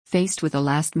Faced with a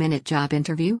last-minute job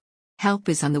interview? Help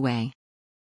is on the way.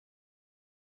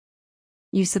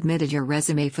 You submitted your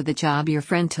resume for the job your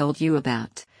friend told you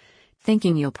about,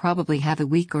 thinking you'll probably have a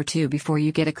week or two before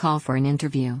you get a call for an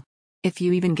interview. If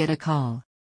you even get a call.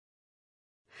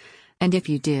 And if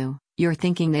you do, you're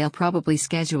thinking they'll probably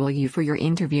schedule you for your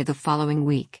interview the following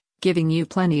week, giving you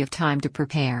plenty of time to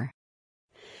prepare.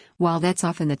 While that's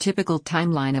often the typical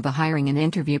timeline of a hiring and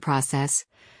interview process,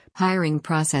 hiring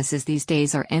processes these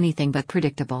days are anything but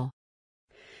predictable.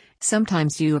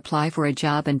 Sometimes you apply for a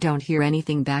job and don't hear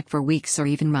anything back for weeks or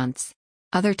even months.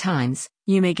 Other times,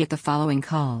 you may get the following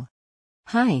call.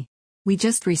 Hi. We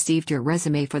just received your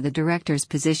resume for the director's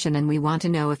position and we want to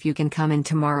know if you can come in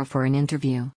tomorrow for an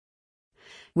interview.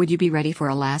 Would you be ready for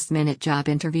a last-minute job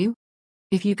interview?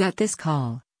 If you got this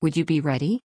call, would you be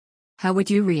ready? How would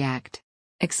you react?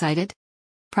 Excited?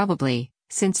 Probably,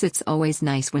 since it's always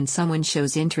nice when someone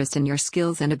shows interest in your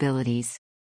skills and abilities.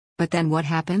 But then what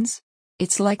happens?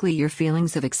 It's likely your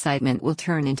feelings of excitement will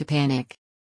turn into panic.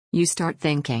 You start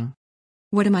thinking,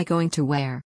 what am I going to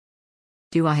wear?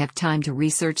 Do I have time to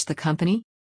research the company?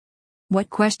 What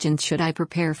questions should I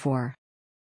prepare for?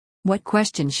 What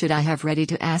questions should I have ready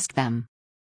to ask them?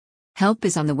 Help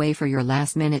is on the way for your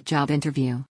last-minute job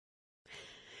interview.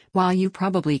 While you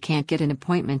probably can't get an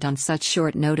appointment on such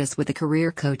short notice with a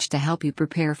career coach to help you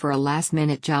prepare for a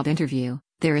last-minute job interview,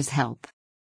 there is help.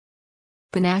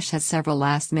 paNASH has several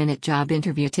last-minute job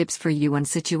interview tips for you when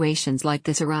situations like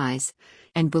this arise,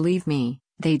 and believe me,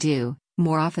 they do,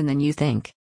 more often than you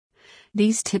think.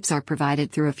 These tips are provided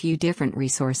through a few different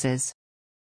resources.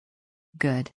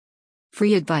 Good.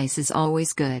 Free advice is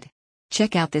always good.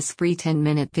 Check out this free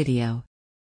 10-minute video.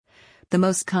 The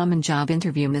most common job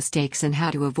interview mistakes and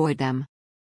how to avoid them.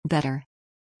 Better.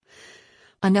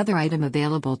 Another item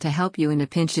available to help you in a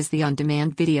pinch is the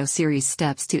on-demand video series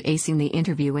Steps to Acing the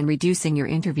Interview and Reducing Your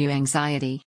Interview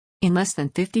Anxiety. In less than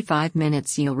 55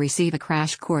 minutes you'll receive a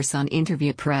crash course on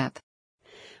interview prep.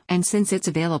 And since it's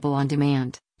available on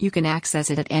demand, you can access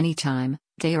it at any time,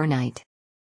 day or night.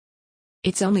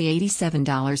 It's only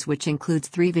 $87, which includes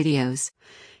 3 videos,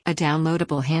 a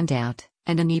downloadable handout,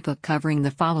 and an ebook covering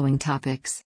the following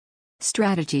topics.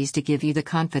 Strategies to give you the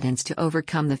confidence to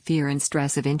overcome the fear and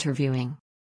stress of interviewing.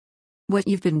 What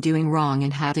you've been doing wrong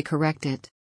and how to correct it.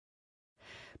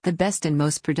 The best and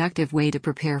most productive way to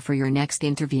prepare for your next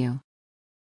interview.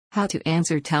 How to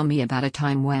answer Tell me about a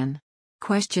time when.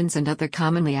 Questions and other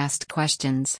commonly asked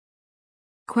questions.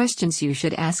 Questions you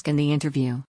should ask in the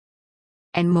interview.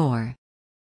 And more.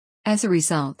 As a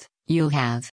result, you'll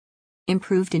have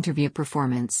improved interview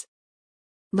performance,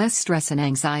 less stress and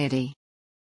anxiety,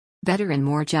 better and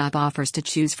more job offers to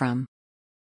choose from,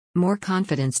 more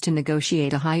confidence to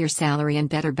negotiate a higher salary and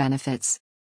better benefits.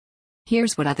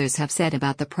 Here's what others have said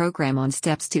about the program on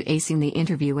Steps to Acing the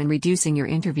Interview and Reducing Your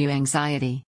Interview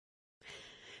Anxiety.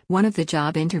 One of the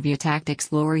job interview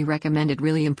tactics Lori recommended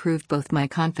really improved both my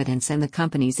confidence and the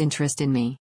company's interest in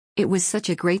me. It was such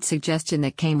a great suggestion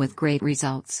that came with great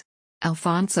results.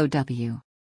 Alfonso W.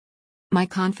 My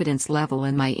confidence level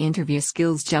and my interview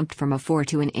skills jumped from a 4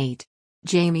 to an 8.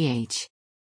 Jamie H.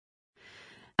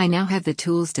 I now have the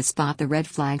tools to spot the red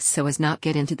flags so as not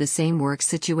get into the same work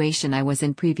situation I was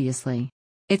in previously.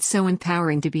 It's so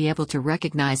empowering to be able to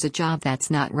recognize a job that's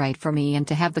not right for me and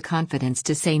to have the confidence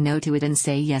to say no to it and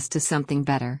say yes to something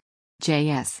better.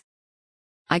 JS.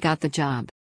 I got the job.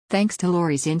 Thanks to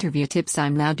Lori's interview tips,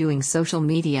 I'm now doing social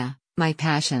media, my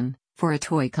passion, for a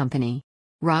toy company.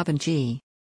 Robin G.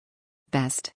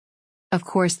 Best. Of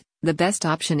course, the best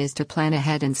option is to plan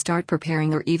ahead and start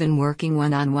preparing or even working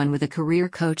one-on-one with a career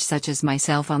coach such as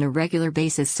myself on a regular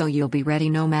basis so you'll be ready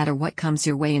no matter what comes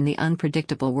your way in the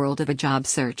unpredictable world of a job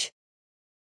search.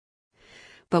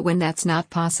 But when that's not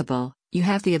possible, you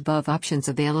have the above options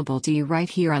available to you right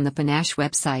here on the paNASH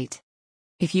website.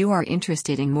 If you are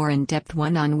interested in more in-depth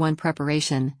one-on-one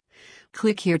preparation,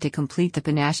 click here to complete the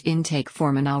paNASH intake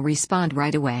form and I'll respond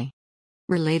right away.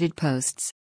 Related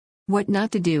posts. What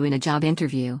not to do in a job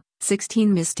interview,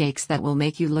 16 mistakes that will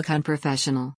make you look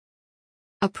unprofessional.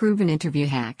 A proven interview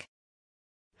hack.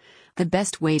 The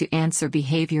best way to answer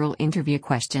behavioral interview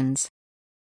questions.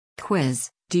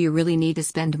 Quiz, do you really need to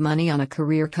spend money on a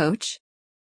career coach?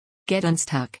 Get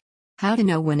unstuck. How to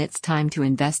know when it's time to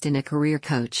invest in a career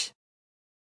coach.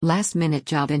 Last-minute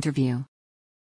job interview.